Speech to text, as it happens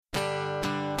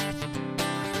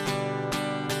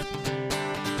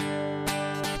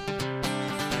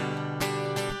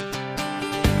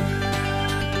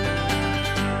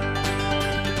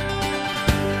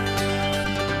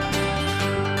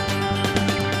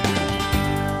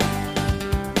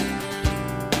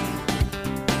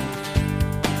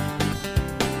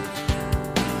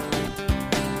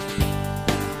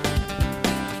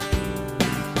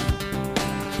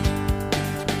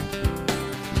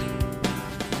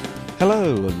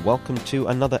Hello and welcome to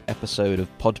another episode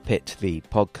of Podpit, the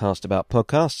podcast about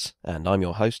podcasts, and I'm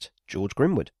your host, George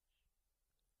Grimwood.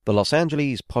 The Los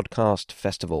Angeles Podcast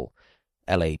Festival,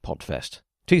 LA Podfest,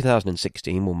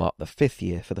 2016 will mark the 5th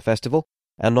year for the festival,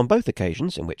 and on both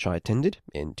occasions in which I attended,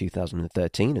 in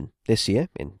 2013 and this year,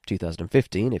 in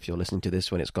 2015 if you're listening to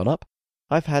this when it's gone up,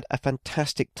 I've had a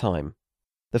fantastic time.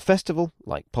 The festival,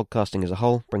 like podcasting as a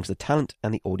whole, brings the talent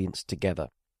and the audience together,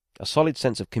 a solid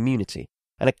sense of community,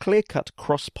 and a clear-cut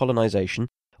cross-pollinization,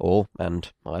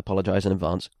 and I apologise in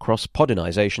advance,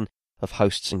 cross-podinization of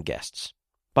hosts and guests.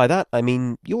 By that, I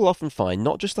mean you'll often find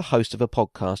not just the host of a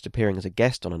podcast appearing as a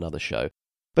guest on another show,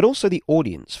 but also the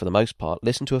audience, for the most part,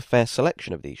 listen to a fair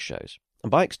selection of these shows.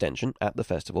 And by extension, at the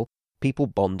festival, people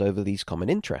bond over these common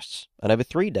interests. And over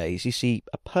 3 days, you see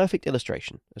a perfect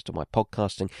illustration as to why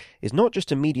podcasting is not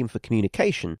just a medium for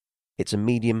communication, it's a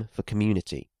medium for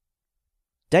community.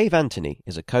 Dave Anthony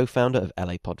is a co-founder of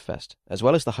LA Podfest, as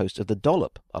well as the host of The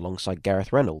Dollop, alongside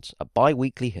Gareth Reynolds, a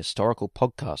bi-weekly historical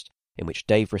podcast in which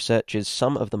Dave researches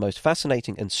some of the most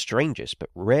fascinating and strangest but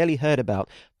rarely heard about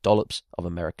dollops of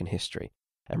American history,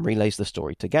 and relays the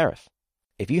story to Gareth.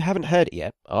 If you haven't heard it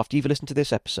yet, after you've listened to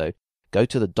this episode, go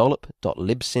to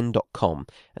thedollop.libsyn.com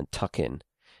and tuck in.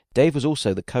 Dave was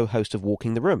also the co-host of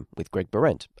Walking the Room with Greg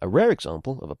Behrendt, a rare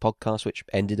example of a podcast which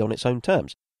ended on its own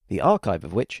terms, the archive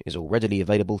of which is all readily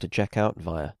available to check out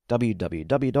via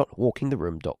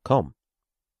www.walkingtheroom.com.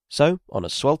 So, on a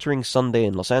sweltering Sunday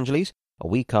in Los Angeles, a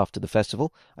week after the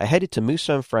festival, I headed to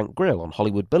Musso and Frank Grill on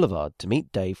Hollywood Boulevard to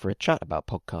meet Dave for a chat about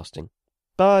podcasting.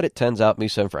 But it turns out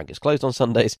Musso and Frank is closed on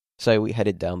Sundays, so we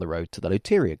headed down the road to the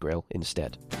Loteria Grill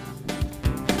instead.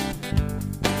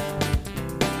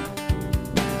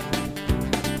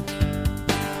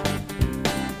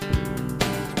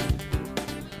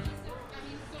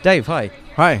 Dave, hi.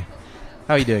 Hi.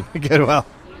 How are you doing? Good, well.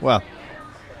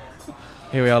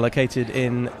 Here we are located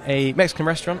in a Mexican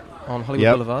restaurant on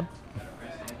Hollywood Boulevard.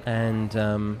 And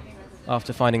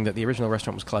after finding that the original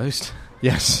restaurant was closed.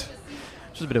 Yes.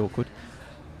 Which was a bit awkward.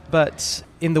 But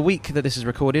in the week that this is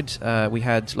recorded, we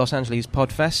had Los Angeles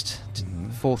Podfest,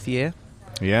 4th year.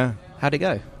 Yeah. How'd it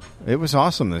go? It was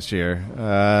awesome this year.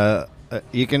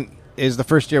 Is the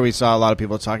first year we saw a lot of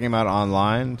people talking about it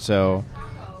online, so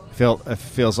it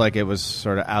feels like it was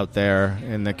sort of out there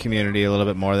in the community a little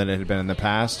bit more than it had been in the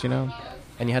past, you know?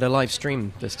 And you had a live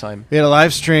stream this time. We had a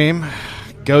live stream.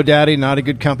 GoDaddy, not a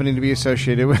good company to be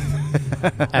associated with.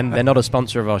 And they're not a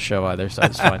sponsor of our show either, so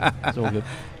it's fine. It's all good.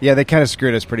 Yeah, they kind of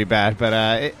screwed us pretty bad, but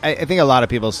I think a lot of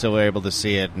people still were able to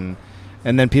see it, and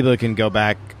then people can go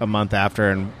back a month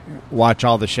after and watch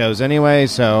all the shows anyway,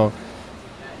 so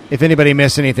if anybody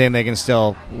missed anything, they can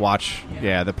still watch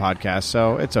the podcast,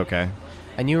 so it's okay.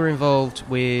 And you were involved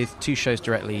with 2 shows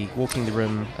directly, Walking the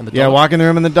Room and The Dollop. Yeah, Walking the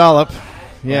Room and The Dollop.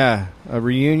 Yeah, a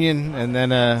reunion, and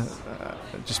then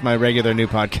just my regular new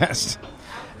podcast.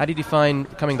 How did you find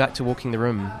coming back to Walking the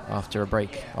Room after a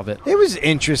break of it? It was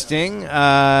interesting.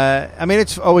 I mean,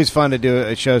 it's always fun to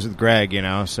do shows with Greg, you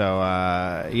know. So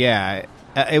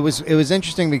it was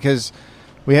interesting because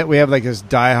we have like this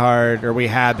diehard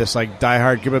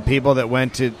group of people that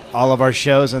went to all of our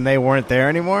shows and they weren't there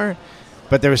anymore,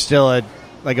 but there was still a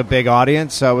big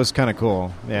audience, so it was kind of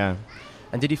cool. Yeah.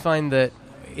 And did you find that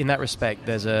in that respect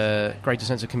there's a greater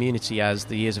sense of community as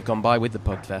the years have gone by with the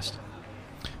Podfest?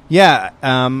 Yeah,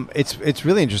 it's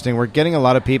really interesting. We're getting a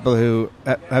lot of people who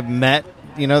have met,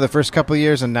 you know, the first couple of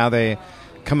years, and now they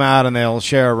come out and they'll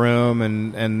share a room,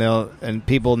 and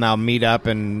people now meet up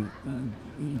and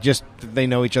just they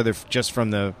know each other just from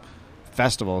the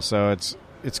festival. So it's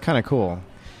kind of cool.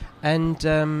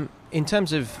 And in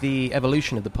terms of the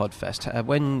evolution of the Podfest, at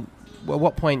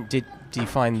what point did you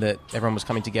find that everyone was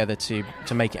coming together to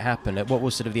make it happen? What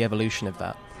was sort of the evolution of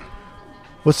that?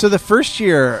 Well, so the first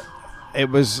year, it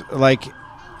was like... Do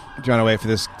you want to wait for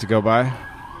this to go by?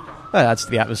 Well, that's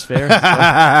the atmosphere.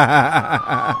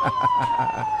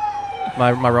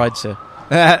 my ride's here.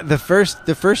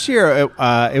 The first year,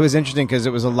 it was interesting because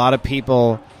it was a lot of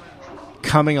people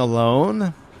coming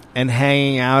alone and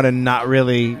hanging out and not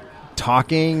really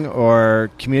talking or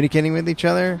communicating with each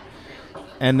other.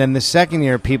 And then the second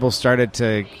year, people started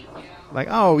to like,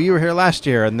 oh, you were here last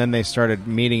year. And then they started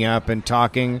meeting up and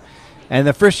talking. And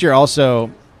the first year also,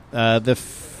 the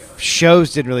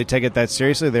shows didn't really take it that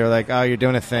seriously. They were like, oh, you're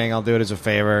doing a thing. I'll do it as a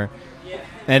favor.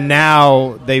 And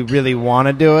now they really want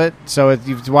to do it. So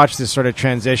you've watched this sort of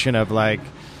transition of like,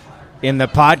 in the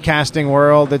podcasting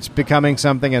world, it's becoming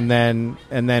something. And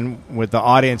then with the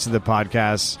audience of the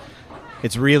podcasts,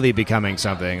 it's really becoming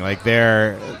something. Like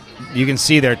you can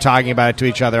see they're talking about it to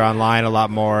each other online a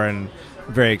lot more and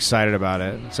very excited about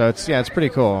it. So it's pretty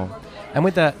cool. And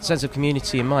with that sense of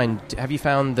community in mind, have you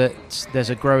found that there's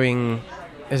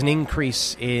an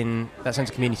increase in that sense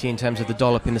of community in terms of the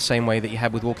Dollop in the same way that you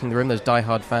had with Walking the Room, those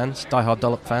diehard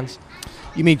Dollop fans?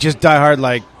 You mean just diehard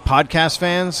like podcast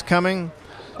fans coming?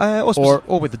 Or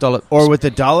with the Dollop. Or with the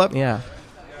Dollop? Yeah.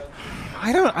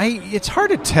 It's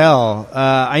hard to tell.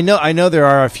 I know there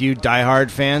are a few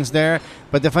diehard fans there,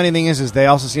 but the funny thing is they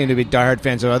also seem to be diehard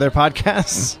fans of other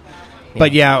podcasts. Yeah.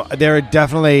 But yeah, there are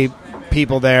definitely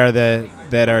people there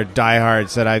that are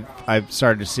diehards that I've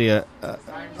started to see a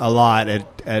lot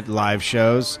at live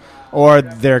shows, or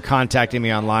they're contacting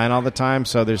me online all the time.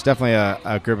 So there's definitely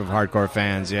a group of hardcore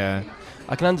fans. Yeah,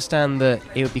 I can understand that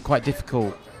it would be quite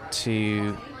difficult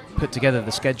to put together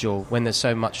the schedule when there's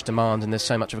so much demand and there's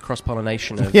so much of a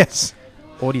cross-pollination of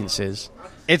audiences.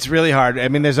 It's really hard. I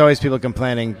mean, there's always people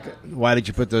complaining, why did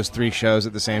you put those 3 shows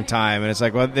at the same time? And it's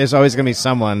like, well, there's always going to be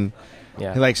someone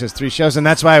who likes those 3 shows. And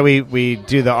that's why we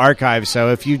do the archive.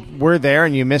 So if you were there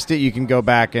and you missed it, you can go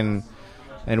back and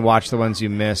watch the ones you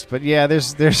missed. But yeah,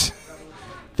 there's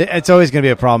it's always going to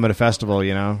be a problem at a festival,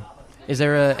 you know. Is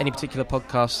there any particular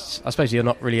podcasts, I suppose you're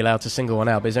not really allowed to single one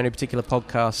out, but is there any particular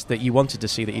podcast that you wanted to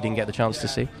see that you didn't get the chance to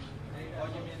see?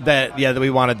 That we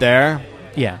wanted there?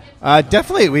 Yeah.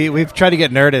 Definitely, we've tried to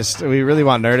get Nerdist. We really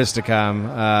want Nerdist to come.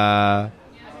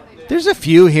 There's a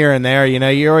few here and there, you know,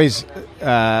 you always...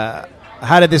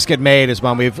 How Did This Get Made is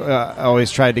one we've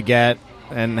always tried to get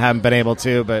and haven't been able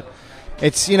to, but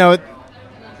it's, you know,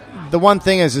 the one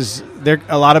thing is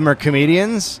a lot of them are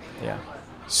comedians. Yeah.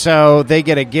 So they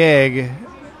get a gig,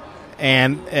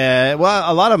 and a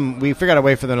lot of them, we figured out a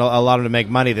way for them, a lot of them to make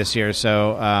money this year.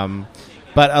 So,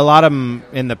 but a lot of them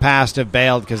in the past have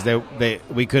bailed because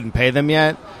we couldn't pay them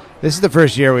yet. This is the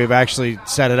first year we've actually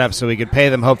set it up so we could pay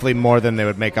them hopefully more than they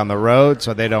would make on the road,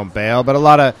 so they don't bail. But a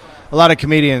lot of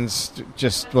comedians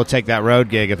just will take that road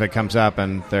gig if it comes up,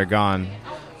 and they're gone.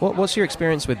 What's your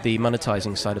experience with the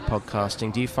monetizing side of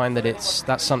podcasting? Do you find that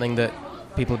that's something that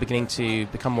people are beginning to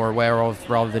become more aware of,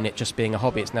 rather than it just being a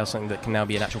hobby? It's now something that can now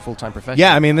be an actual full-time profession.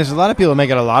 Yeah, I mean, there's a lot of people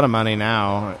making a lot of money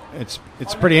now. It's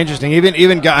pretty interesting.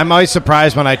 Even I'm always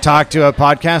surprised when I talk to a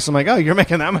podcast. I'm like, oh, you're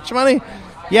making that much money?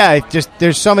 Yeah,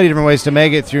 there's so many different ways to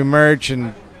make it through merch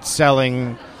and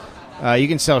selling. You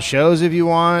can sell shows if you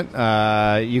want.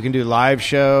 You can do live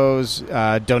shows.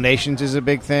 Donations is a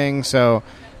big thing. So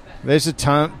there's a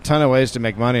ton of ways to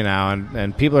make money now,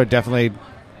 and people are definitely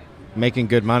making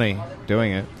good money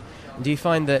doing it. Do you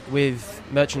find that with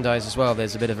merchandise as well,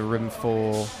 there's a bit of a room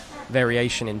for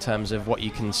variation in terms of what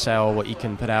you can sell, what you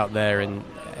can put out there, and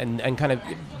kind of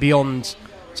beyond?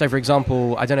 So, for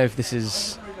example, I don't know if this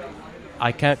is...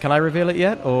 Can I reveal it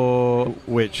yet, or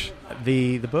which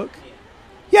the book?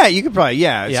 Yeah, you could probably.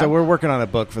 Yeah. So we're working on a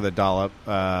book for the Dollop.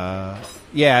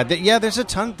 There's a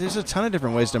ton of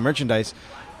different ways to merchandise.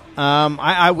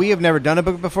 We have never done a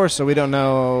book before, so we don't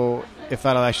know if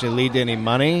that'll actually lead to any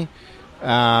money.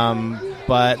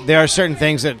 But there are certain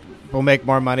things that will make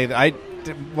more money.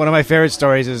 One of my favorite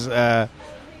stories is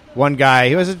one guy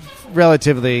who has a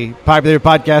relatively popular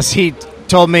podcast. He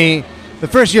told me the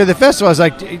first year of the festival, I was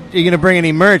like, "Are you going to bring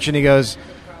any merch?" And he goes,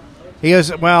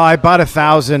 well, I bought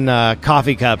 1,000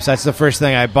 coffee cups. That's the first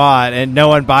thing I bought, and no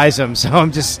one buys them, so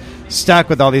I'm just stuck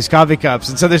with all these coffee cups.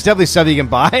 And so there's definitely stuff you can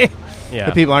buy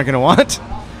that people aren't going to want.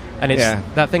 And it's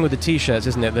that thing with the T-shirts,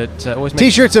 isn't it? That always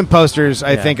T-shirts and posters,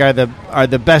 I think, are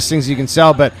the best things you can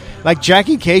sell. But like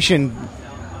Jackie Cation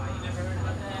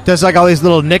does like all these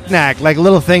little knick-knack, like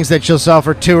little things that she'll sell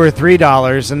for $2 or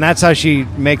 $3, and that's how she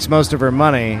makes most of her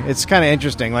money. It's kind of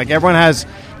interesting. Like everyone has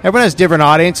different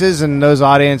audiences, and those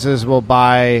audiences will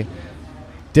buy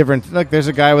different. Look, there's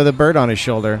a guy with a bird on his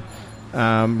shoulder,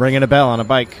 ringing a bell on a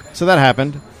bike. So that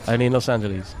happened. Only in Los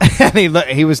Angeles. And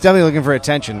he was definitely looking for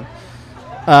attention.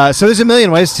 So there's a million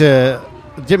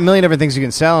different things you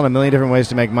can sell, and a million different ways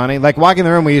to make money. Like Walking the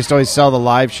Room, we used to always sell the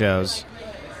live shows.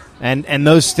 And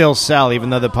those still sell,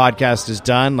 even though the podcast is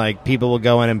done. Like, people will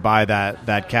go in and buy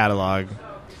that catalog.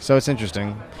 So it's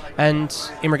interesting. And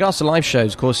in regards to live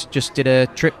shows, of course, just did a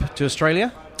trip to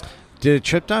Australia? Did a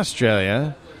trip to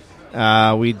Australia.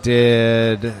 We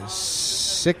did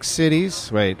 6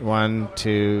 cities. Wait, 1,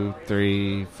 2,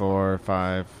 3, 4,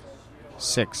 5,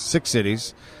 6. 6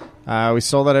 cities. We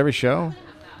sold out every show.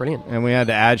 Brilliant. And we had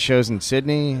to add shows in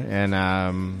Sydney. And,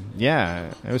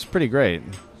 it was pretty great.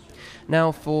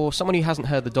 Now, for someone who hasn't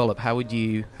heard the Dollop, how would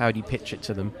you pitch it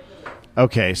to them?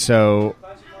 Okay, so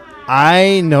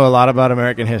I know a lot about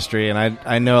American history, and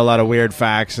I know a lot of weird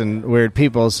facts and weird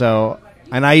people.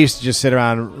 And I used to just sit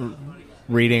around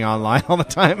reading online all the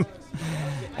time.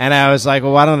 And I was like,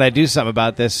 well, why don't I do something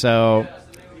about this? So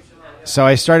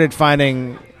I started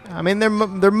finding I mean,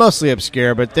 they're mostly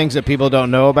obscure, but things that people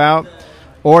don't know about.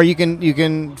 Or you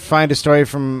can find a story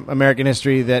from American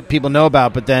history that people know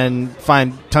about, but then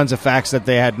find tons of facts that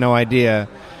they had no idea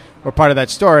were part of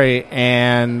that story.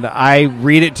 And I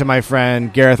read it to my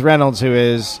friend Gareth Reynolds, who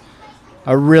is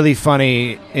a really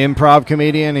funny improv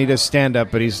comedian. He does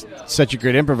stand-up, but he's such a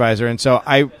great improviser. And so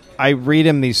I read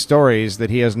him these stories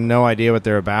that he has no idea what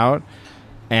they're about,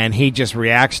 and he just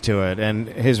reacts to it. And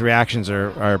his reactions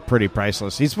are pretty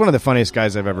priceless. He's one of the funniest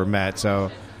guys I've ever met,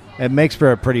 so it makes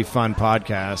for a pretty fun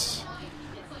podcast.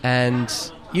 And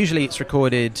usually it's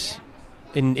recorded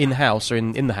in-house or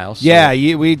in the house. Yeah,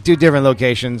 we do different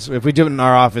locations. If we do it in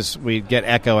our office, we get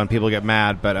echo and people get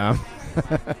mad. But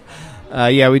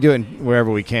yeah, we do it wherever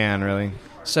we can, really.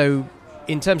 So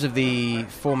in terms of the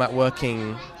format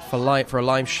working for a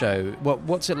live show,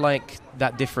 what's it like,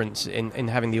 that difference in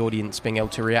having the audience being able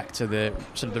to react to the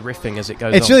sort of the riffing as it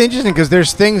goes on? It's really interesting because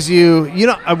there's things you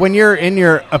know, when you're in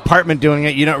your apartment doing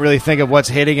it, you don't really think of what's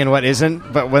hitting and what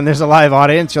isn't. But when there's a live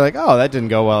audience, you're like, oh, that didn't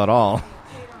go well at all.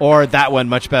 Or that went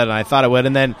much better than I thought it would.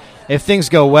 And then if things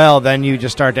go well, then you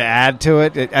just start to add to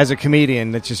it. As a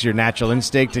comedian, it's just your natural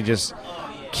instinct to just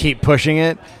keep pushing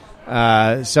it.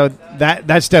 So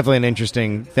that's definitely an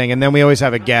interesting thing. And then we always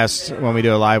have a guest when we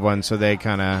do a live one, so they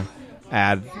kind of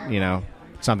add,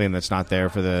 something that's not there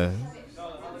for the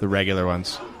regular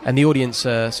ones. And the audience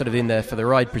are sort of in there for the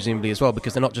ride, presumably, as well,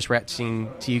 because they're not just reacting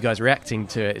to you guys reacting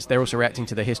to it, they're also reacting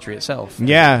to the history itself.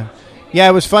 Yeah,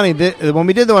 it was funny. When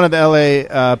we did the one at the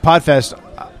LA Podfest,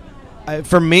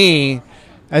 for me,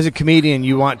 as a comedian,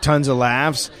 you want tons of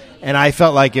laughs, and I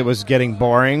felt like it was getting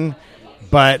boring.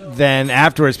 But then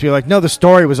afterwards, people were like, no, the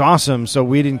story was awesome, so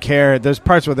we didn't care. There's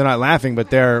parts where they're not laughing,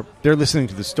 but they're listening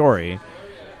to the story.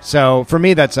 So for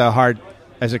me, that's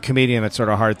as a comedian, that's sort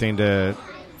of a hard thing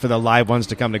for the live ones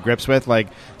to come to grips with. Like,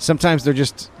 sometimes they're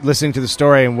just listening to the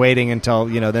story and waiting until,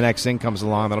 the next thing comes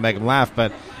along that'll make them laugh.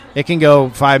 But it can go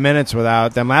 5 minutes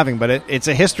without them laughing. But it's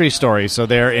a history story, so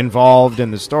they're involved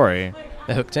in the story.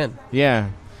 They're hooked in. Yeah.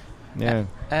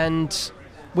 And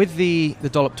with the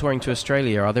Dollop touring to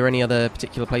Australia, are there any other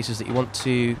particular places that you want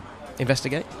to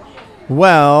investigate?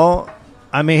 Well,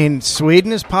 I mean,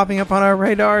 Sweden is popping up on our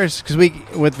radars because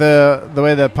with the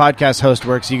way the podcast host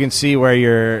works, you can see where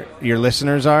your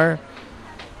listeners are.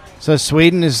 So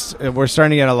Sweden we're starting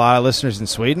to get a lot of listeners in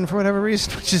Sweden for whatever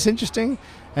reason, which is interesting.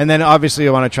 And then obviously we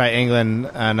want to try England,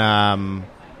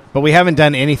 but we haven't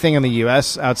done anything in the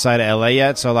U.S. outside of L.A.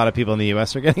 yet, so a lot of people in the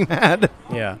U.S. are getting mad.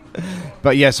 Yeah.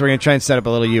 But yes, we're going to try and set up a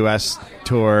little U.S.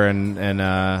 tour, and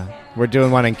we're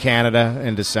doing one in Canada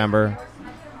in December.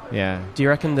 Yeah. Do you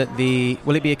reckon that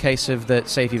will it be a case of that,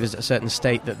 say if you visit a certain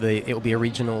state, that it will be a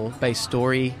regional-based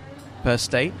story per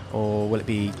state, or will it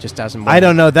be just as and when? I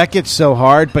don't know. That gets so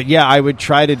hard, but yeah, I would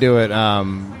try to do it.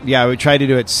 I would try to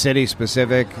do it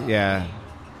city-specific, yeah.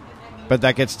 But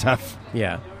that gets tough.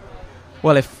 Yeah.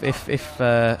 Well, if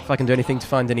I can do anything to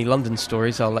find any London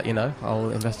stories, I'll let you know. I'll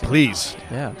investigate. Please.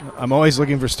 Yeah. I'm always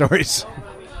looking for stories.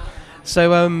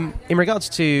 So, in regards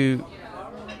to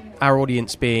our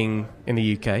audience being in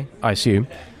the UK, I assume,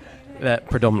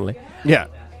 predominantly. Yeah.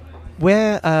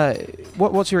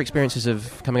 What's your experiences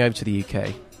of coming over to the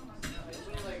UK?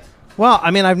 Well,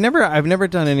 I mean, I've never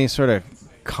done any sort of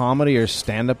comedy or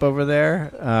stand-up over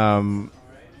there. I'm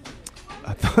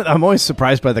always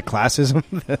surprised by the classism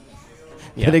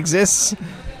that exists.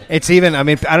 It's even, I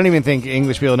mean, I don't even think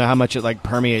English people know how much it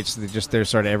permeates just their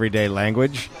sort of everyday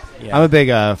language. Yeah. I'm a big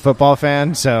football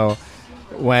fan, so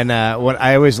when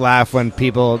I always laugh when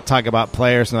people talk about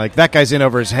players and they're like, that guy's in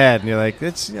over his head, and you're like,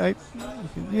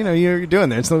 you're doing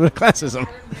there. It's a little bit of classism.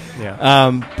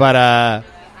 Yeah. But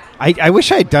I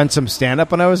wish I had done some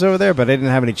stand-up when I was over there, but I didn't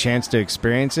have any chance to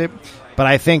experience it. But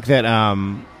I think that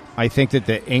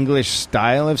the English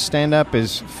style of stand-up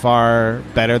is far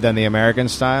better than the American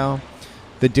style.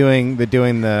 The doing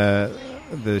the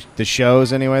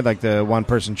shows anyway, like the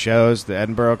one-person shows, the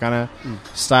Edinburgh kind of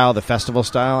style, the festival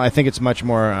style. I think it's much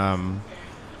more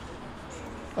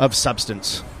of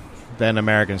substance than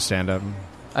American stand-up.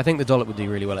 I think the Dollop would do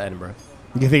really well at Edinburgh.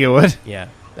 You think it would? Yeah,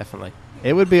 definitely.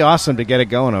 It would be awesome to get it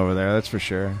going over there, that's for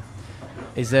sure.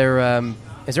 Is there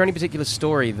any particular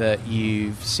story that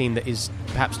you've seen that is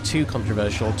perhaps too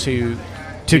controversial, too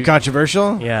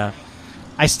controversial? Yeah.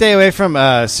 I stay away from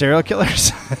serial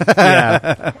killers.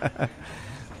 Yeah.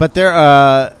 But there,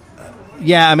 I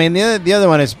mean, the other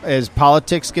one is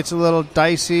politics gets a little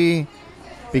dicey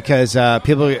because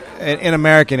people, in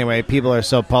America anyway, people are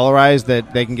so polarized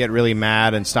that they can get really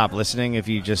mad and stop listening if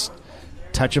you just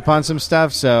touch upon some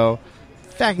stuff. So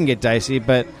that can get dicey.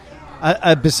 But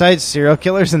besides serial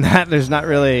killers and that, there's not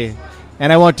really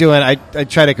And I won't do it. I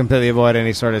try to completely avoid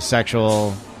any sort of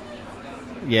sexual,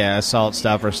 assault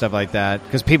stuff or stuff like that.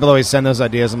 Because people always send those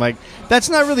ideas. I'm like, that's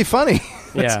not really funny.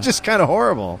 It's just kind of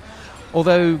horrible.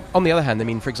 Although, on the other hand, I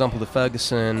mean, for example, the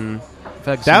Ferguson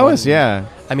that one, was, yeah.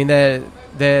 I mean, they're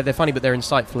funny, but they're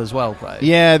insightful as well, right?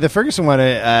 Yeah, the Ferguson one,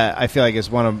 I feel like is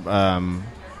one of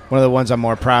the ones I'm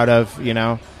more proud of. You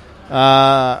know,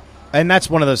 and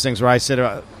that's one of those things where I sit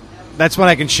around. That's when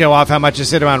I can show off how much I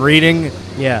sit around reading,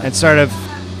 and sort of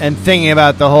and thinking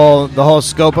about the whole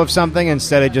scope of something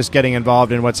instead of just getting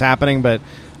involved in what's happening. But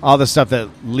all the stuff that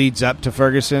leads up to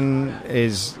Ferguson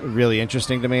is really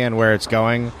interesting to me and where it's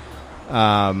going.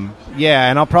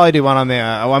 And I'll probably do one on the.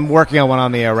 I'm working on one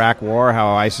on the Iraq War, how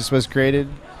ISIS was created.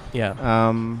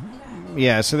 Yeah.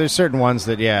 So there's certain ones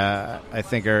that I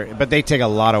think are, but they take a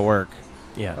lot of work.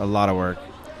 Yeah, a lot of work.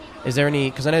 Is there any?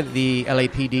 Because I know that the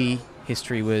LAPD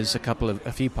history was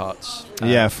a few parts.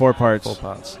 4 parts. 4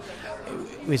 parts.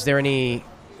 Is there any?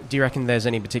 Do you reckon there's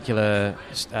any particular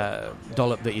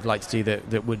dollop that you'd like to do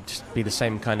that would be the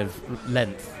same kind of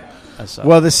length as such?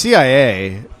 Well, the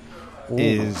CIA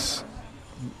is.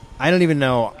 I don't even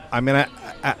know. I mean,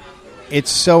 it's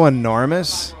so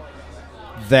enormous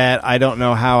that I don't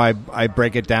know how I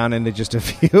break it down into just a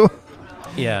few.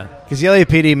 Yeah. Because the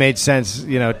LAPD made sense,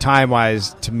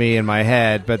 time-wise to me in my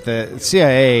head, but the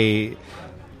CIA,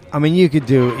 I mean, I could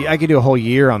do a whole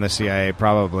year on the CIA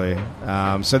probably.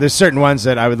 So there's certain ones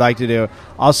that I would like to do.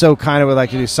 Also kind of would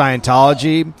like to do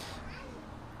Scientology.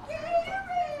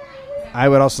 I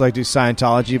would also like to do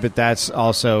Scientology, but that's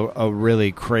also a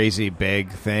really crazy big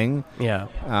thing. Yeah.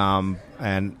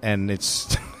 And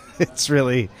it's it's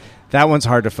really, that one's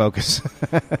hard to focus.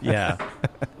 Yeah.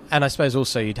 And I suppose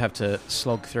also you'd have to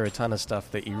slog through a ton of stuff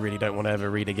that you really don't want to ever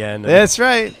read again. That's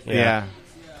right. Yeah.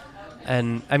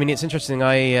 And I mean, it's interesting.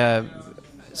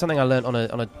 Something I learned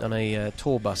on a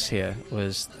tour bus here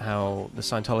was how the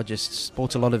Scientologists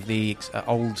bought a lot of the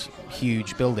old,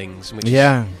 huge buildings, which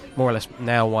is more or less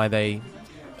now why they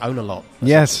own a lot.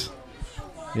 Yes.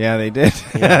 Yeah, they did.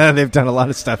 Yeah. They've done a lot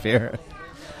of stuff here.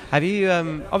 Have you,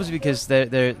 obviously because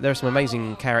there are some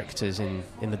amazing characters in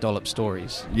the Dollop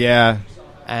stories. Yeah.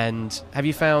 And have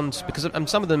you found, because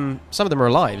some of them are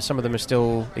alive, some of them are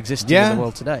still existing in the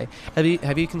world today.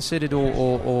 Have you considered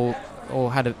or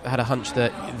had a hunch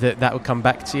that would come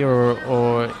back to you,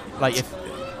 or like if?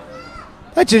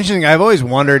 That's interesting. I've always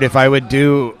wondered if I would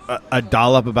do a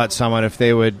dollop about someone, if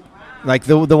they would, like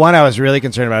the one I was really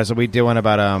concerned about is that we did one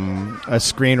about a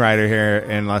screenwriter here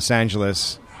in Los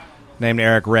Angeles named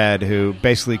Eric Red, who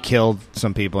basically killed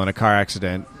some people in a car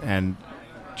accident and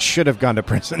should have gone to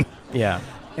prison. Yeah.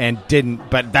 And didn't,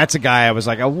 but that's a guy I was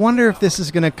like, I wonder if this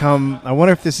is going to come. I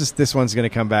wonder if this one's going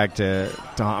to come back to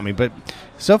haunt me. But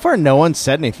so far, no one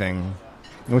said anything,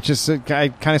 which is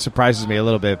kind of surprises me a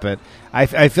little bit. But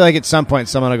I feel like at some point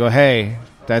someone will go, "Hey,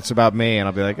 that's about me," and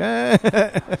I'll be like,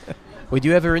 eh. Would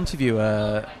you ever interview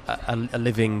a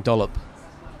living dollop?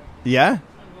 Yeah.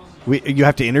 You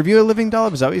have to interview a living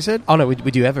dollop? Is that what you said? Oh no!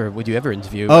 Would you ever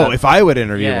interview? Oh, if I would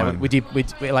interview one, would you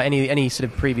like any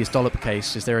sort of previous dollop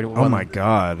case? Is there any? Oh my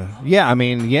God! Yeah, I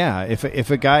mean, yeah. If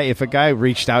a guy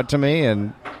reached out to me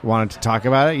and wanted to talk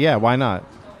about it, yeah, why not?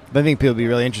 I think people would be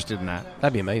really interested in that.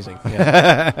 That'd be amazing.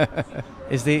 Yeah.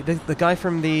 Is the guy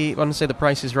from I want to say The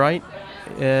Price is Right?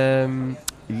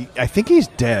 I think he's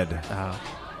dead. Oh.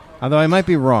 Although I might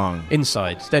be wrong.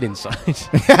 Inside. He's dead inside.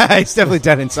 Yeah, he's definitely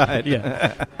dead inside.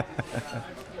 Yeah.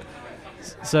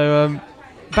 So,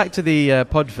 back to the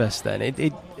Podfest then.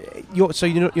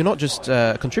 You're not just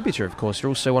a contributor, of course. You're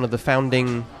also one of the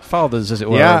founding fathers, as it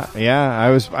were. Yeah.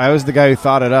 I was the guy who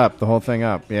thought it up, the whole thing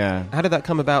up. Yeah. How did that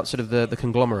come about? Sort of the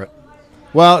conglomerate.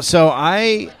 Well, so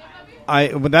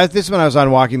this is when I was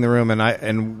on Walking the Room,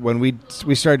 and when we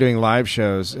started doing live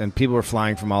shows, and people were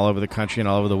flying from all over the country and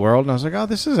all over the world, and I was like, oh,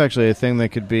 this is actually a thing that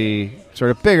could be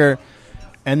sort of bigger.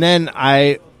 And then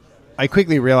I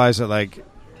quickly realized that, like,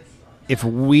 if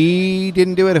we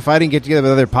didn't do it, if I didn't get together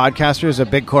with other podcasters, a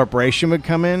big corporation would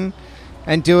come in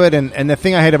and do it. And the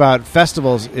thing I hate about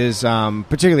festivals is,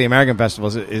 particularly American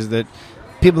festivals, is that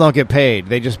people don't get paid.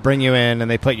 They just bring you in and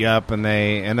they put you up, and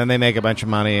then they make a bunch of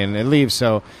money and it leaves.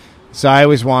 So I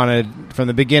always wanted, from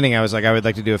the beginning, I was like, I would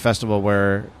like to do a festival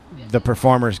where the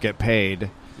performers get paid.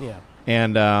 Yeah.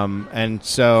 And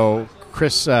so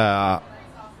Chris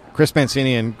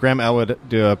Mancini and Graham Elwood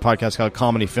do a podcast called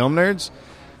Comedy Film Nerds,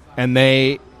 and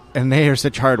they are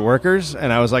such hard workers.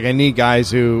 And I was like, I need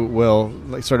guys who will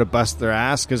like sort of bust their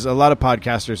ass, because a lot of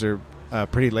podcasters are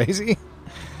pretty lazy.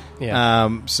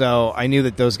 Yeah. So I knew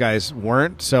that those guys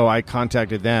weren't. So I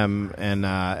contacted them,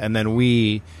 and then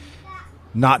we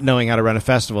not knowing how to run a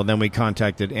festival. Then we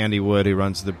contacted Andy Wood, who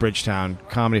runs the Bridgetown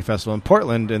Comedy Festival in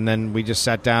Portland, and then we just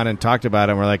sat down and talked about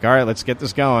it, and we're like, all right, let's get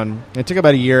this going. It took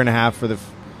about a year and a half to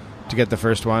get the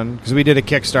first one, because we did a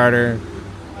Kickstarter,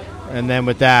 and then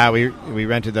with that, we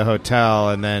rented the hotel,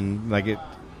 and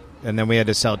then we had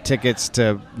to sell tickets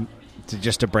to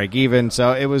break even.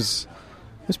 So it was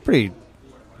pretty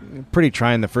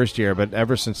trying the first year, but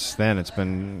ever since then, it's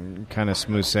been kind of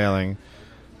smooth sailing.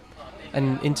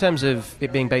 And in terms of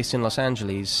it being based in Los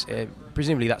Angeles,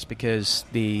 presumably that's because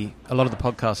a lot of the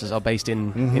podcasters are based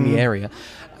in the area.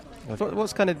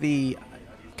 What's kind of the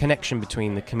connection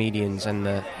between the comedians and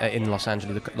in Los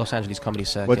Angeles, the Los Angeles comedy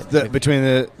circuit? Between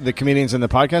the comedians and the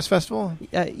podcast festival?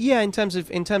 Yeah, in terms of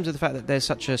the fact that there's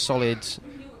such a solid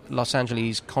Los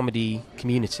Angeles comedy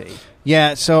community.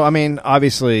 Yeah, so I mean,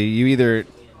 obviously, you either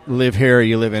live here or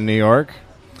you live in New York,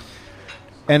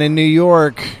 and in New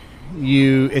York,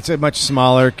 it's a much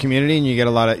smaller community, and you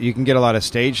can get a lot of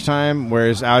stage time,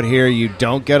 whereas out here you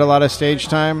don't get a lot of stage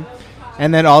time.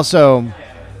 And then also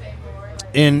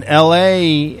in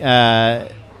LA,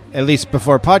 at least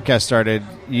before podcast started,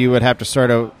 you would have to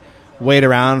sort of wait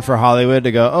around for Hollywood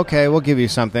to go, okay, we'll give you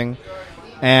something.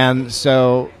 And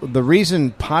so the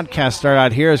reason podcasts started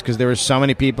out here is because there were so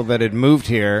many people that had moved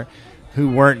here who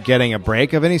weren't getting a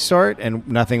break of any sort, and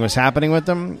nothing was happening with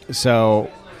them.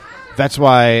 So that's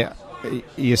why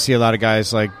you see a lot of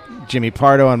guys like Jimmy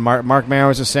Pardo and Mark Maron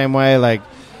was the same way. Like,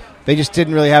 they just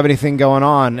didn't really have anything going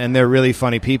on, and they're really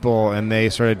funny people, and they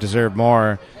sort of deserve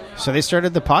more. So they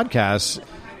started the podcast,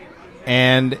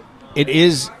 and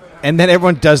then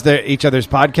everyone does each other's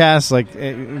podcasts, like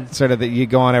sort of that you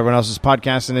go on everyone else's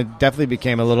podcast, and it definitely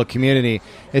became a little community.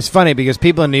 It's funny because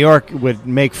people in New York would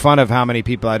make fun of how many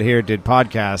people out here did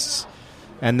podcasts,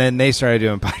 and then they started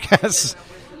doing podcasts.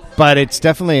 But it's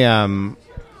definitely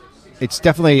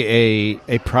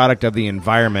a product of the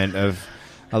environment of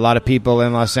a lot of people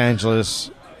in Los Angeles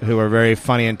who are very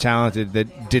funny and talented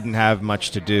that didn't have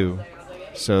much to do,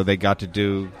 so they got to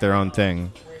do their own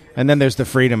thing. And then there's the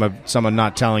freedom of someone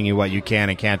not telling you what you can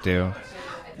and can't do.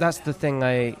 That's the thing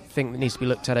I think that needs to be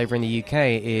looked at over in the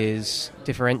UK, is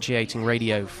differentiating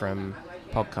radio from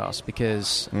podcasts,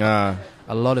 because a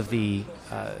lot of the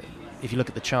if you look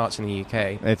at the charts in the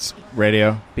UK, it's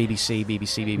radio.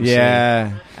 BBC.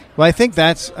 Yeah. Well, I think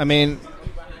it's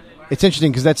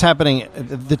interesting because that's happening.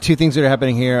 The two things that are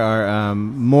happening here are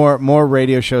more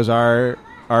radio shows are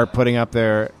putting up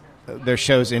their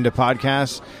shows into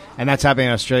podcasts, and that's happening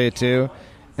in Australia too.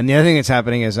 And the other thing that's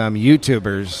happening is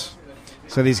YouTubers.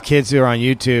 So these kids who are on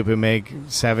YouTube who make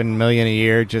 $7 million a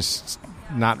year just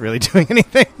not really doing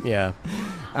anything. Yeah.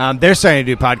 They're starting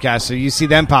to do podcasts, so you see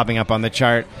them popping up on the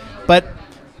chart. But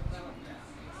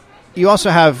you also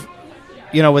have,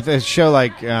 with a show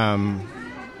like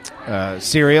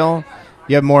Serial,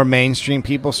 you have more mainstream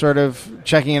people sort of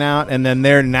checking it out, and then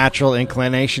their natural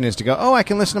inclination is to go, oh, I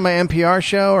can listen to my NPR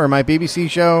show or my BBC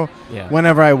show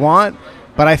whenever I want.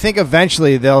 But I think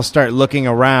eventually they'll start looking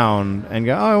around and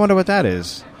go, oh, I wonder what that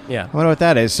is. Yeah. I wonder what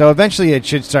that is. So eventually it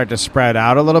should start to spread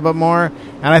out a little bit more.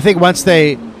 And I think once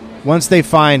they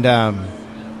find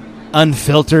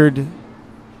unfiltered,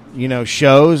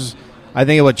 shows, I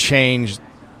think it would change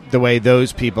the way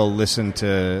those people listen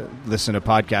to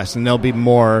podcasts, and they'll be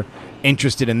more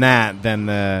interested in that than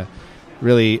the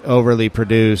really overly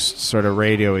produced sort of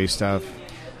radio-y stuff.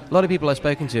 A lot of people I've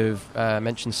spoken to have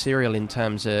mentioned Serial in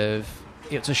terms of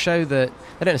it's a show that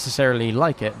they don't necessarily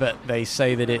like it, but they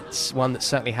say that it's one that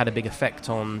certainly had a big effect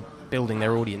on building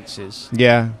their audiences.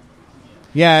 Yeah,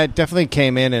 it definitely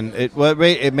came in, and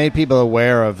it made people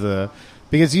aware of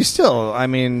because you still, I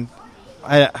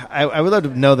would love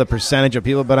to know the percentage of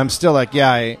people, but I'm still like,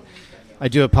 I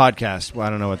do a podcast. Well, I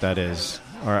don't know what that is.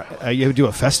 Or you do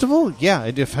a festival? Yeah,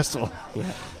 I do a festival.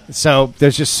 Yeah. So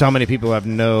there's just so many people who have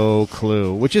no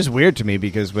clue, which is weird to me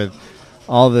because with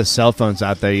all the cell phones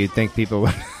out there, you'd think people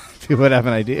would have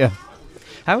an idea.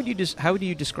 How would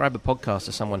you describe a podcast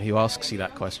to someone who asks you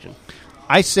that question?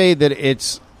 I say that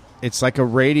it's like a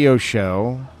radio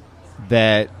show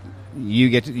that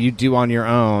you do on your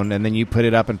own, and then you put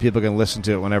it up and people can listen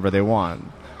to it whenever they want.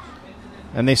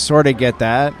 And they sort of get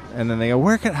that, and then they go,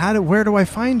 where do I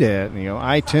find it? And you go,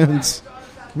 iTunes.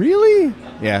 Really?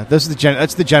 Yeah, that's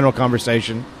the general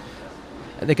conversation.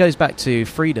 And it goes back to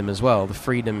freedom as well, the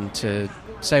freedom to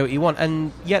say what you want.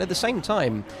 And yet at the same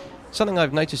time, something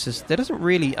I've noticed is there doesn't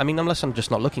really, unless I'm just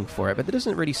not looking for it, but there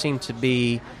doesn't really seem to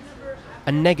be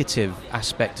a negative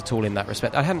aspect at all in that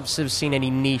respect. I haven't sort of seen any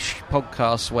niche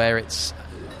podcasts where it's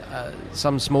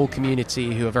some small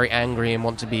community who are very angry and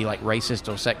want to be like racist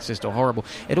or sexist or horrible.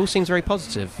 It all seems very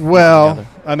positive. Well,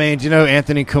 do you know who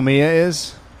Anthony Comia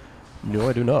is? No,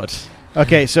 I do not.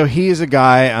 Okay, so he's a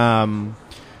guy.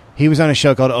 He was on a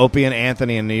show called Opie and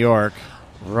Anthony in New York.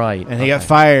 Right. And he got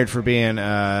fired for being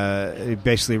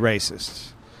basically racist.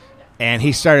 And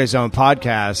he started his own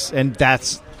podcast. And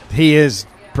he is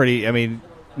pretty, I mean,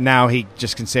 now he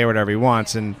just can say whatever he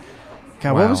wants. And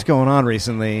God, what was going on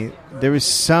recently? There was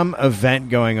some event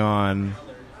going on.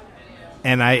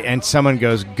 And someone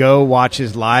goes, go watch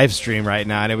his live stream right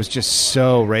now. And it was just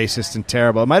so racist and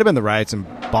terrible. It might have been the riots in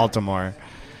Baltimore.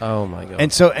 Oh, my God.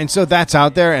 And so that's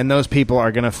out there. And those people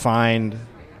are going to find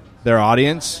their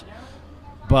audience.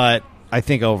 But I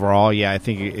think overall, I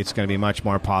think it's going to be much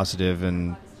more positive.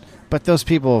 But those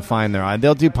people will find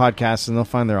they'll do podcasts and they'll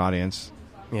find their audience.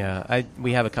 Yeah,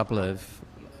 we have a couple of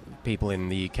people in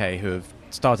the UK who have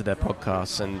started their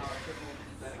podcasts, and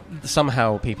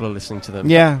somehow people are listening to them.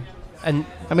 Yeah, and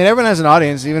I mean, everyone has an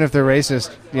audience, even if they're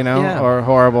racist, or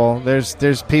horrible.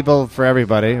 There's people for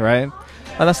everybody, right?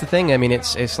 And that's the thing. I mean,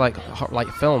 it's like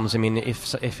films. I mean,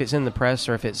 if it's in the press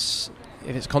or if it's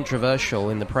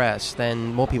controversial in the press,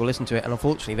 then more people listen to it, and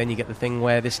unfortunately then you get the thing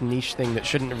where this niche thing that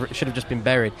should have just been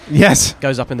buried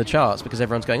goes up in the charts because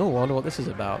everyone's going, I wonder what this is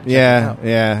about.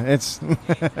 It's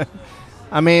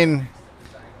I mean,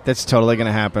 that's totally going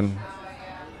to happen.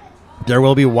 There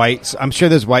will be I'm sure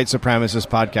there's white supremacist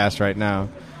podcasts right now.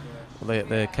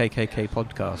 The KKK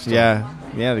podcast.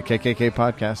 The KKK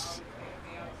podcast.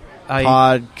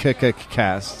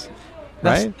 Podcast.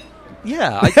 Right?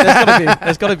 Yeah,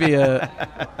 there's got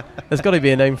to be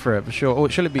a name for it for sure. Or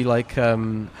should it be like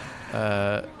something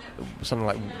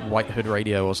like White Hood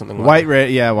Radio or something like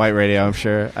that? White Radio. I'm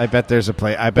sure. I bet there's a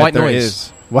play. I bet White there Noise.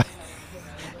 is.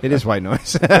 It is White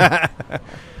Noise. But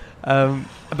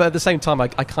at the same time, I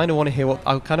kind of want to hear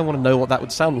I kind of want to know what that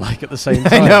would sound like at the same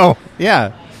time. I know.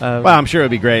 Yeah. Well, I'm sure it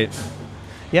would be great.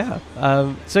 Yeah.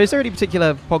 So is there any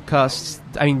particular podcasts?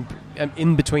 I mean,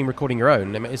 in between recording your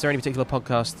own, is there any particular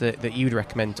podcast that you'd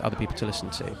recommend to other people to listen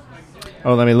to?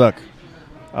 Oh, let me look.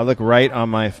 I'll look right on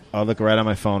my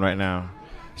phone right now.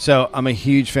 So I'm a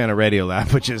huge fan of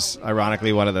Radiolab, which is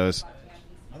ironically one of those.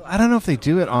 I don't know if they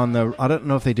do it on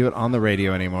the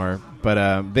radio anymore,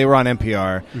 but they were on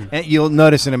NPR. And you'll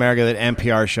notice in America that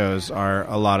NPR shows are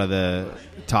a lot of the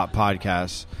top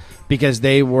podcasts because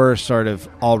they were sort of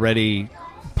already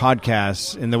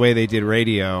podcasts in the way they did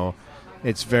radio.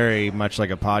 It's very much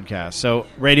like a podcast. So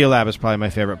Radiolab is probably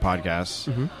my favorite podcast.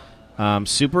 Mm-hmm.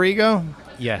 Super Ego,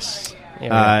 yes,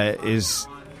 is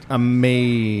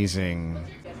amazing.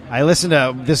 I listen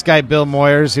to this guy Bill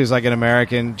Moyers, who's like an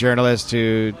American journalist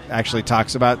who actually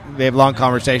talks about. They have long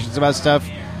conversations about stuff.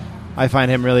 I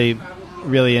find him really,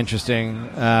 really interesting.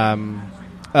 Dude.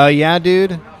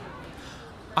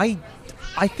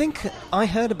 I think I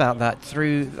heard about that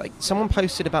through someone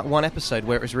posted about one episode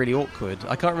where it was really awkward.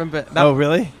 I can't remember.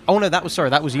 Really? Oh no, that was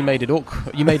You Made It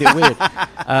Awkward. You Made It Weird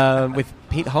with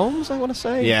Pete Holmes, I want to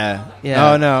say. Yeah.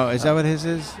 Oh no, is that what his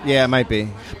is? Yeah, it might be.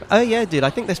 Oh yeah, dude. I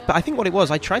think what it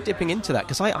was. I tried dipping into that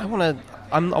because I'm one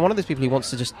of those people who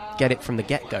wants to just get it from the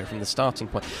get-go, from the starting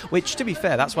point. Which, to be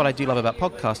fair, that's what I do love about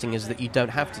podcasting is that you don't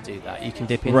have to do that. You can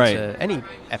dip into any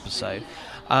episode.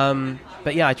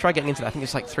 But yeah, I tried getting into that. I think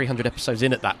it's like 300 episodes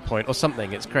in at that point or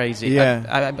something. It's crazy.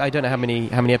 Yeah. I don't know how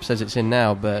many episodes it's in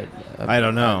now, but I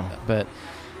don't know. But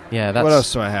yeah, that's... What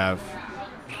else do I have?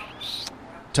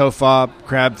 Tofop,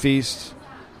 Crab Feast,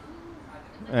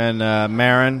 and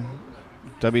Marin,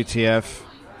 WTF.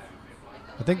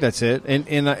 I think that's it.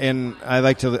 And I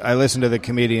listen to the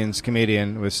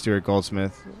Comedian with Stuart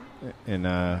Goldsmith in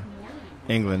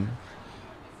England.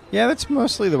 Yeah, that's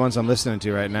mostly the ones I'm listening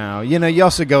to right now. You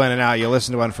also go in and out. You'll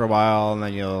listen to one for a while, and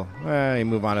then you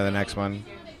move on to the next one.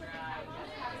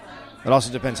 It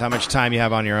also depends how much time you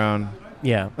have on your own.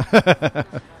 Yeah.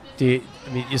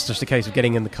 It's just a case of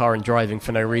getting in the car and driving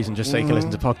for no reason, just so you can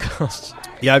listen to podcasts.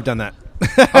 Yeah, I've done that.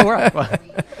 Oh, right. Well,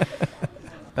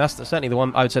 that's certainly the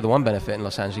one. I would say the one benefit in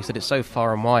Los Angeles that it's so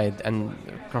far and wide and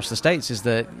across the states is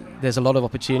that there's a lot of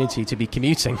opportunity to be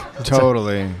commuting.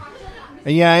 Totally.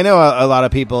 Yeah, I know a lot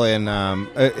of people in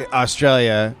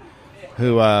Australia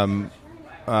who listen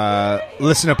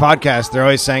to podcasts. They're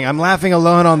always saying, "I'm laughing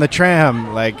alone on the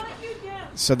tram."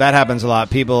 So that happens a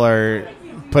lot. People are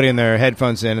putting their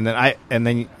headphones in, and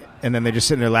then they're just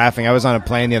sitting there laughing. I was on a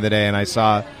plane the other day, and I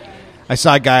saw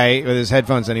a guy with his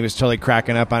headphones, and he was totally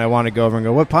cracking up. And I wanted to go over and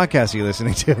go, "What podcast are you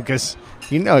listening to?" Because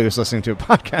he was listening to a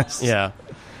podcast. Yeah,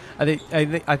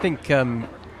 I think.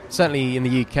 Certainly in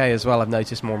the UK as well, I've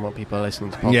noticed more and more people are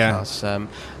listening to podcasts. Yeah.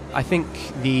 I think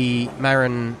the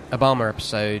Marin Obama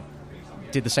episode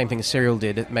did the same thing as Serial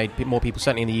did. It made more people,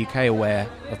 certainly in the UK, aware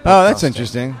of podcasting. Oh, that's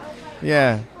interesting.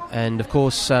 Yeah. And, of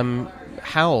course,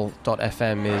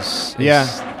 Howl.fm is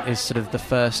is sort of the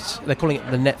first. They're calling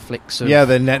it the Netflix of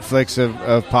the Netflix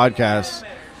of podcasts.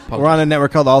 We're on a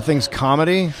network called All Things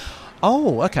Comedy.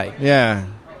 Oh, okay.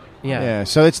 Yeah.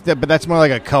 So but that's more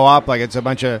like a co-op. Like it's a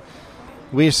bunch of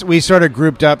we sort of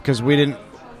grouped up because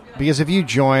if you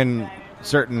join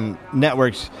certain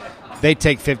networks, they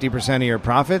take 50% of your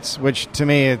profits, which to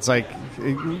me it's like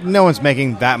no one's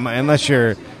making that much unless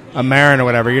you're a Marin or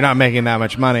whatever. You're not making that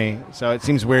much money, so it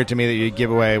seems weird to me that you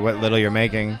give away what little you're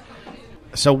making.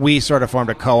 So we sort of formed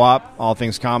a co-op, All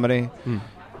Things Comedy,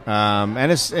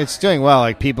 and it's doing well.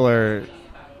 Like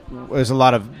there's a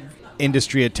lot of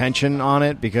industry attention on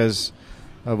it because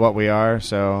of what we are.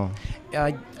 So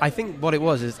I think what it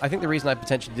was is I think the reason I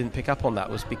potentially didn't pick up on that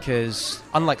was because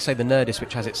unlike say the Nerdist,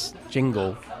 which has its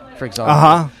jingle, for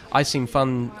example, I Seen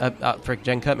Fun for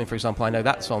Jen Kirkman, for example. I know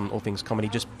that's on All Things Comedy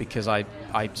just because I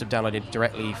sort of downloaded it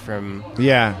directly from.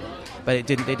 Yeah. But it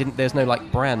didn't. There's no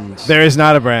like brand. There is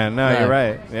not a brand. No, you're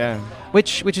right. Yeah.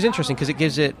 Which is interesting because it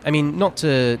gives it. I mean, not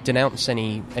to denounce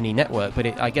any network, but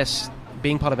I guess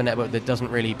being part of a network that doesn't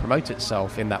really promote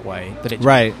itself in that way, that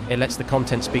it lets the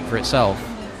content speak for itself.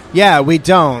 Yeah, we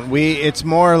don't. It's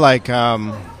more like. I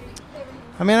mean,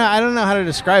 I don't know how to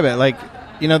describe it. Like,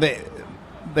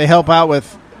 they help out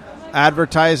with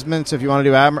advertisements if you want to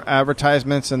do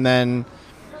advertisements, and then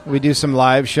we do some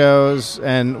live shows,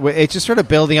 and it's just sort of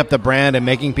building up the brand and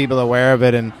making people aware of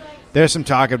it. And there's some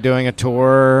talk of doing a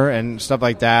tour and stuff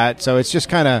like that. So it's just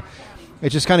kind of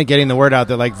getting the word out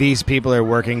that like these people are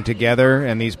working together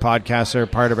and these podcasts are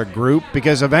part of a group,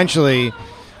 because eventually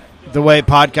the way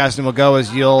podcasting will go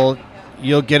is you'll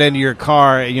get into your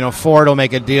car, Ford will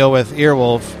make a deal with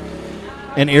Earwolf.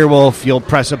 And Earwolf, you'll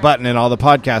press a button and all the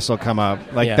podcasts will come up.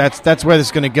 That's where this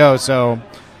is going to go. So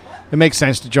it makes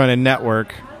sense to join a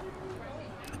network.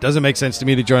 It doesn't make sense to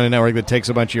me to join a network that takes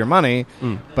a bunch of your money.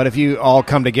 But if you all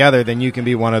come together, then you can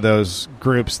be one of those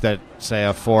groups that, say,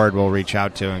 a Ford will reach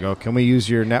out to and go, can we use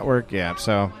your network? Yeah,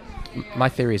 so. My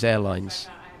theory is airlines.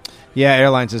 Yeah,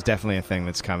 airlines is definitely a thing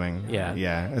that's coming.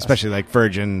 Yeah. Especially like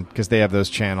Virgin, because they have those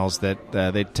channels that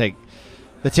they take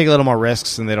a little more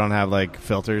risks, and they don't have like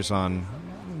filters on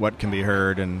what can be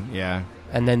heard, and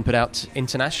then put out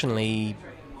internationally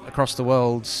across the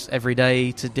world every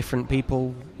day to different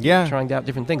people trying out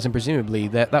different things, and presumably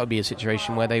that would be a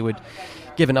situation where they would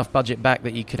give enough budget back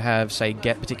that you could have, say,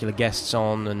 get particular guests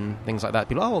on and things like that.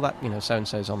 People, so and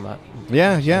so's on that.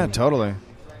 Yeah, totally.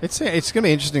 It's going to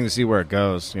be interesting to see where it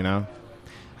goes. How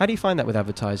do you find that with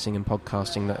advertising and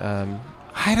podcasting?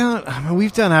 That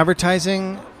we've done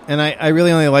advertising. And I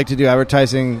really only like to do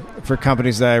advertising for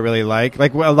companies that I really like.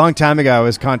 Like a long time ago, I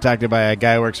was contacted by a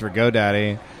guy who works for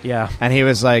GoDaddy. Yeah. And he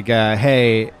was like,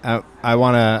 hey, I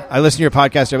listen to your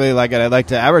podcast. I really like it. I'd like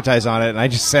to advertise on it. And I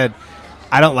just said,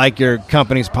 I don't like your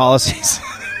company's policies.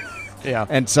 Yeah.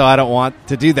 And so I don't want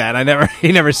to do that.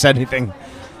 He never said anything.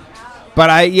 But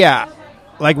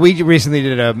like we recently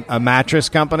did a mattress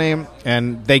company,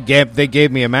 and they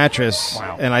gave me a mattress,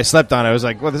 and I slept on it. I was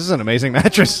like, well, this is an amazing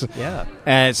mattress. Yeah.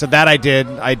 And so that I did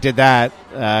that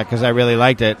because I really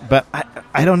liked it. But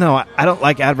I don't know. I don't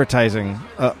like advertising,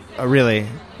 really.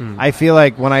 I feel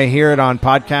like when I hear it on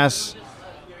podcasts,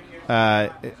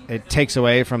 it takes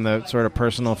away from the sort of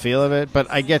personal feel of it.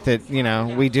 But I get that,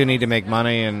 we do need to make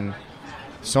money and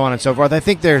so on and so forth. I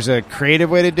think there's a creative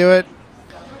way to do it.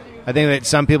 I think that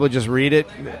some people just read it,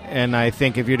 and I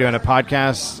think if you're doing a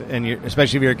podcast, and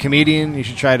especially if you're a comedian, you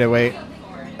should try to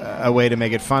a way to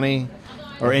make it funny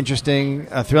or interesting.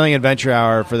 A Thrilling Adventure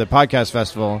Hour for the podcast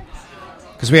festival,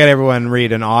 because we had everyone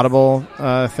read an Audible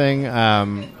thing,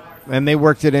 and they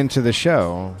worked it into the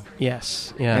show.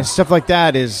 Yes, yeah, and stuff like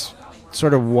that is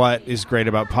sort of what is great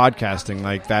about podcasting.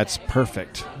 Like that's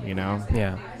perfect,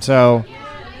 Yeah. So,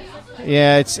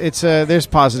 yeah, it's there's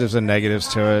positives and negatives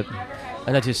to it.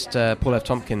 I noticed Paul F.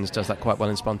 Tompkins does that quite well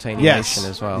in Spontaneation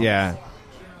as well. Yeah.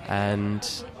 And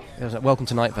there was Welcome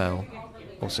to Night Vale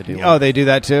also do. Oh, they do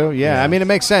that too? Yeah. I mean, it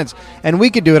makes sense. And we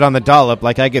could do it on the dollop.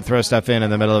 Like I could throw stuff in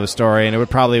the middle of a story, and it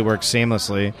would probably work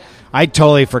seamlessly. I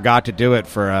totally forgot to do it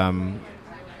for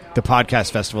the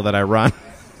podcast festival that I run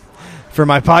for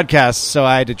my podcast, so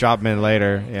I had to drop them in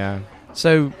later. Yeah.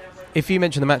 So if you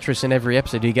mention the mattress in every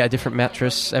episode, do you get a different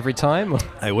mattress every time?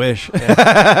 I wish.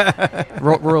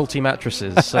 Royalty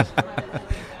mattresses. So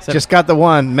just got the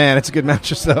one. Man, it's a good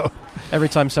mattress, though. Every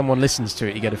time someone listens to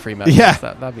it, you get a free mattress. Yeah.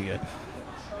 That'd be good.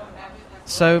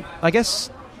 So I guess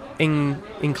in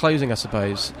closing, I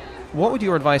suppose, what would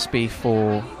your advice be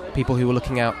for people who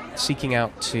are seeking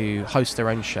out to host their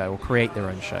own show or create their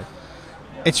own show?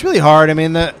 It's really hard. I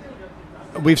mean,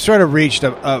 we've sort of reached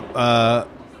a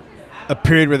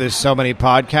period where there's so many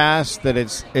podcasts that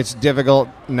it's difficult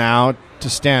now to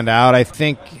stand out. I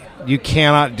think you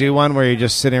cannot do one where you're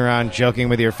just sitting around joking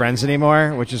with your friends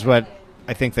anymore, which is what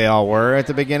I think they all were at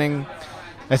the beginning.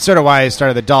 That's sort of why I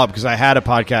started the Dollop, because I had a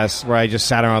podcast where I just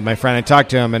sat around with my friend and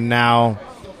talked to him, and now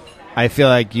I feel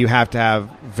like you have to have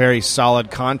very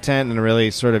solid content and a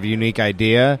really sort of unique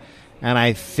idea. And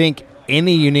I think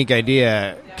any unique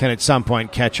idea can at some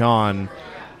point catch on.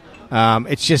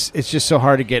 It's just so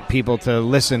hard to get people to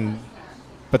listen.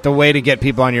 But the way to get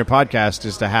people on your podcast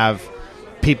is to have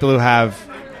people who have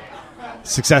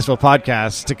successful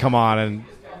podcasts to come on and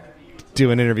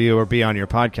do an interview or be on your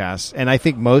podcast. And I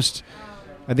think most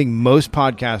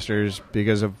podcasters,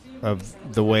 because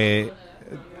of the way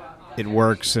it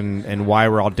works and why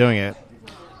we're all doing it,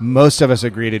 most of us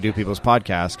agree to do people's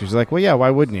podcasts because you're like, well, yeah, why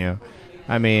wouldn't you?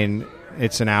 I mean,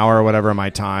 it's an hour or whatever of my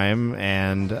time,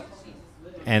 and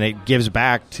it gives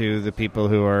back to the people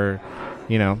who are,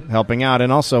 helping out.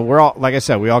 And also, we're all, like I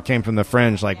said, we all came from the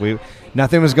fringe. Like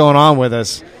nothing was going on with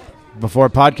us before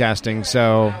podcasting,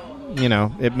 so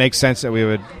it makes sense that we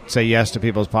would say yes to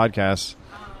people's podcasts.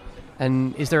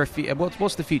 And is there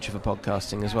what's the future for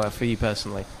podcasting as well for you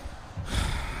personally?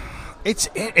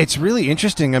 It's really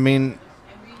interesting. I mean,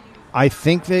 I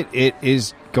think that it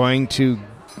is going to.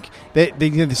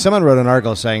 Someone wrote an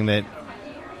article saying that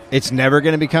it's never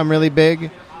going to become really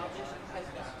big,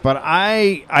 but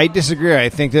I disagree. I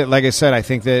think that, like I said, I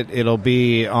think that it'll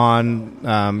be on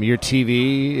your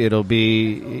TV. It'll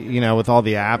be with all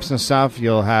the apps and stuff.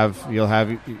 You'll have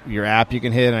your app you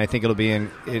can hit, and I think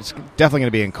it's definitely going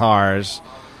to be in cars.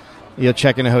 You'll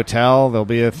check in a hotel. There'll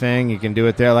be a thing you can do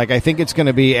it there. Like, I think it's going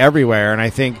to be everywhere, and I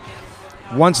think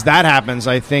once that happens,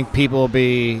 I think people will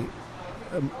be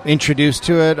introduced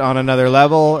to it on another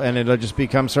level, and it'll just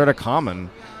become sort of common.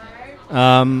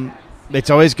 It's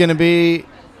always going to be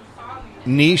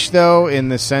niche, though, in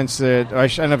the sense that I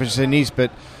don't know if I should say niche,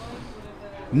 but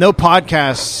no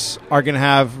podcasts are going to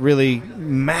have really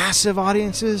massive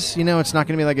audiences. It's not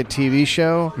going to be like a TV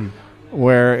show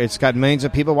where it's got millions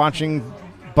of people watching.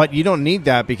 But you don't need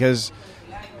that, because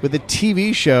with a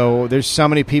TV show, there's so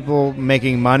many people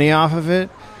making money off of it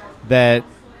that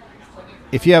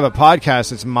if you have a podcast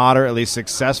that's moderately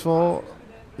successful,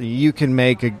 you can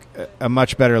make a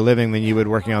much better living than you would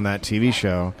working on that TV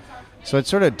show. So it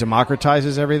sort of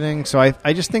democratizes everything. So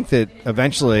I just think that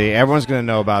eventually everyone's going to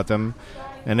know about them,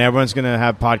 and everyone's going to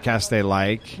have podcasts they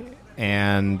like,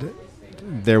 and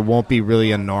there won't be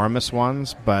really enormous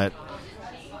ones, but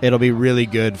it'll be really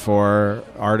good for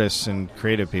artists and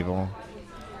creative people.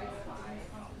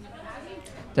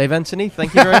 Dave Anthony,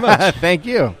 thank you very much. Thank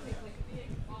you.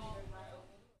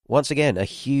 Once again, a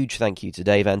huge thank you to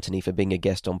Dave Anthony for being a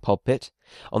guest on Podpit.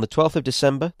 On the 12th of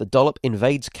December, the Dollop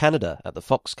invades Canada at the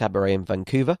Fox Cabaret in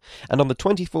Vancouver, and on the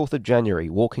 24th of January,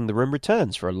 Walking the Room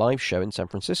returns for a live show in San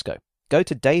Francisco. Go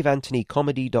to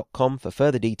daveanthonycomedy.com for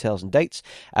further details and dates,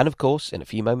 and of course, in a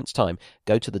few moments' time,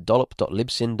 go to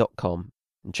thedollop.libsyn.com.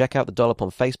 And check out The Dollop on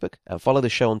Facebook, and follow the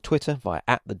show on Twitter via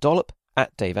 @TheDollop,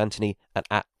 @DaveAnthony, and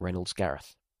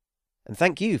 @ReynoldsGareth. And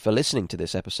thank you for listening to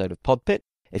this episode of Podpit.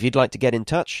 If you'd like to get in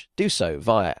touch, do so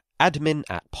via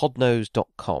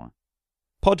admin@podnose.com.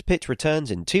 Podpit returns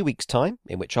in 2 weeks' time,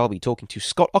 in which I'll be talking to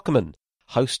Scott Aukerman,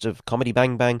 host of Comedy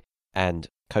Bang Bang and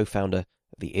co-founder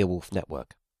of the Earwolf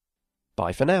Network.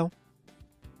 Bye for now.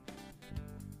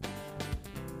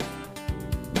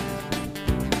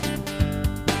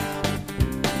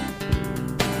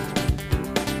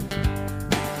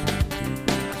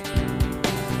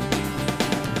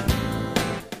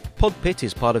 Podpit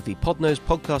is part of the Podnose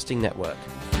Podcasting Network.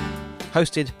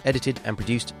 Hosted, edited, and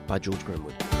produced by George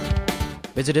Grimwood.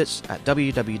 Visit us at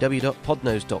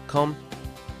www.podnose.com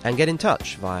and get in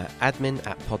touch via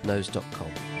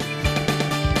admin@podnose.com.